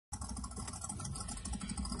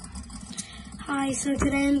Hi, so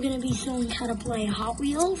today I'm going to be showing how to play Hot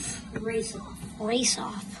Wheels Race Off. Race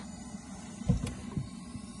Off.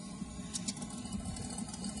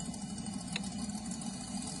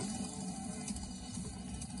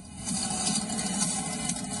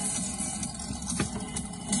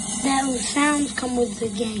 Those sounds come with the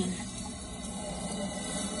game.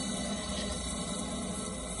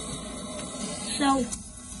 So,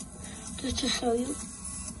 just to show you,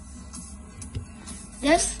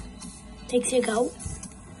 this takes you go,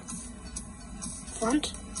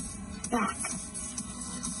 front, back.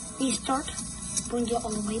 Restart, brings you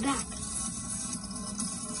all the way back.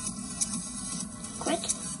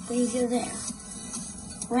 Quit, brings you there.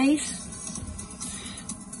 Race,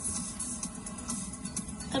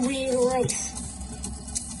 that brings you to race.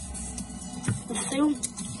 So,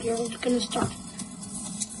 you're gonna start.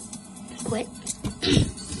 Quit.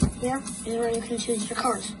 Here is where you can choose your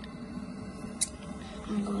cars.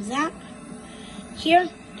 I'm gonna go with that. Here,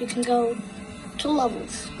 you can go to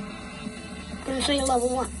levels. I'm going to show you level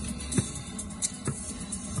 1.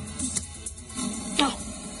 No.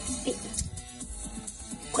 Wait.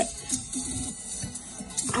 Quit.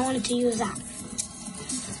 I wanted to use that.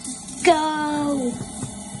 Go!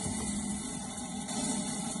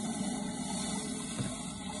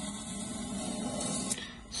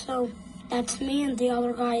 So, that's me, and the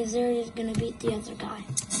other guy is there is going to beat the other guy.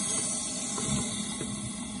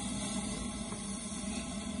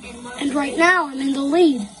 And right now, I'm in the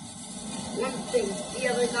lead. One thing, the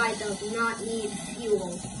other guy does not need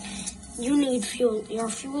fuel. You need fuel. Your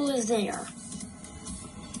fuel is there.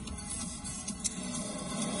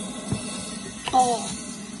 Oh,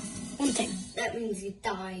 one thing. That means he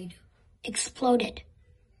died. Exploded.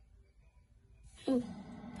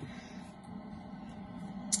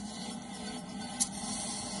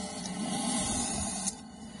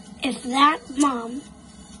 If that bomb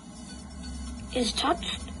is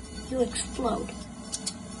touched, you explode.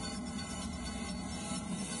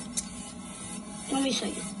 Let me show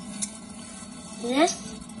you. This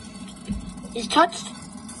is touched.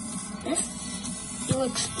 This, you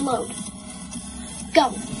explode.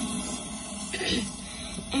 Go.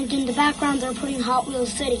 And in the background, they're putting Hot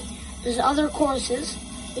Wheels City. There's other courses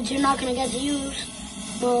that you're not going to get to use.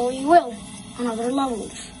 Well, you will on other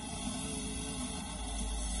levels.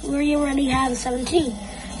 We already have 17.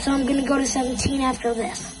 So I'm going to go to 17 after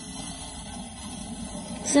this.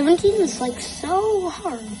 17 is like so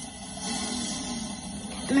hard.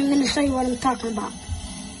 And I'm going to show you what I'm talking about.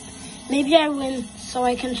 Maybe I win so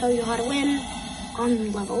I can show you how to win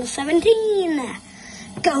on level 17.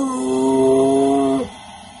 Go!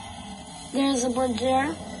 There's a bridge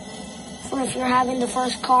there for if you're having the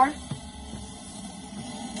first car.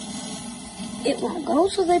 It won't go,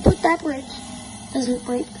 so they put that bridge. Doesn't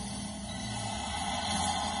break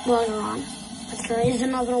while you're on. But there is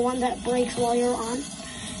another one that breaks while you're on.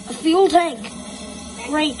 A fuel tank.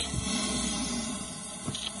 Great.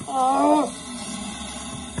 Oh.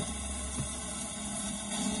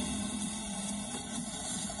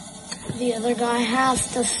 The other guy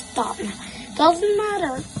has to stop now. Doesn't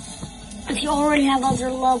matter if you already have other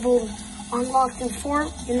levels unlocked before,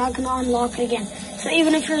 you're not going to unlock it again. So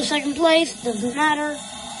even if you're in second place, doesn't matter.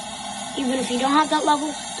 Even if you don't have that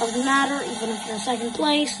level, doesn't matter. Even if you're in second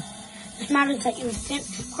place, it matters that you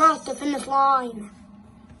crossed the finish line.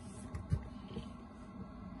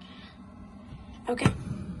 Okay.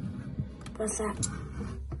 What's that?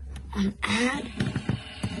 An ad.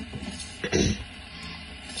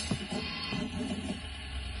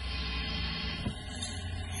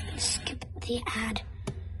 Skip the ad.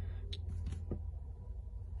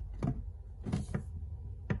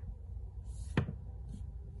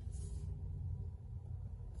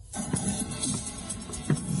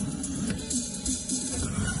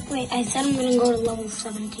 Wait, I said I'm going to go to level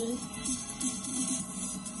 17.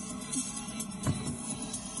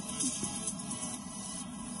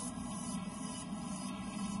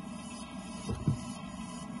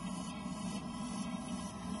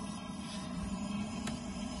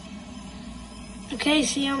 Okay,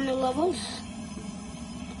 see how many levels?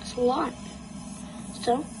 That's a lot.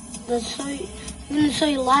 So, let's show you. I'm going to show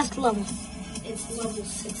you last level. It's level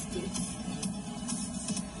 60.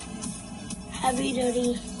 Heavy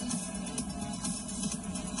duty.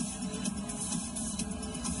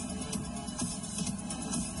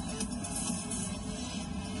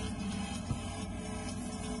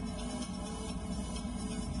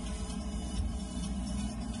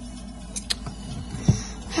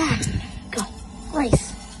 Go.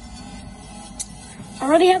 Race. I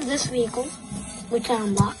already have this vehicle, which I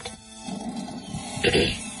unlocked.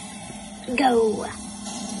 Go.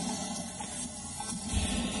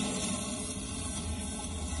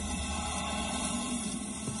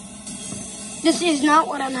 This is not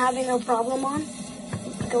what I'm having a problem on,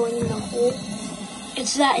 going in the hole.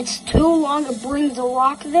 It's that it's too long to bring the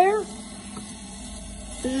rock there,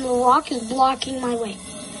 and the rock is blocking my way.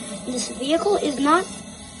 This vehicle is not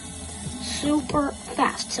super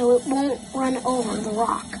fast, so it won't run over the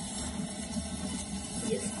rock.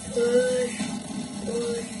 Just push,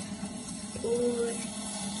 push, push,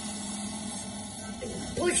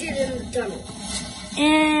 and push it in the tunnel.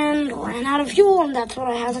 And ran out of fuel, and that's what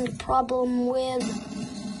I have a problem with.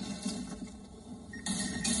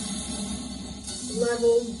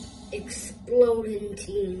 Level exploding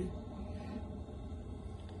team.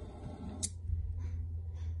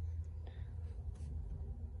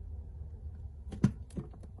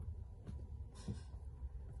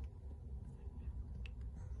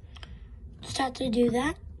 Just have to do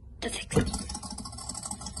that to fix it.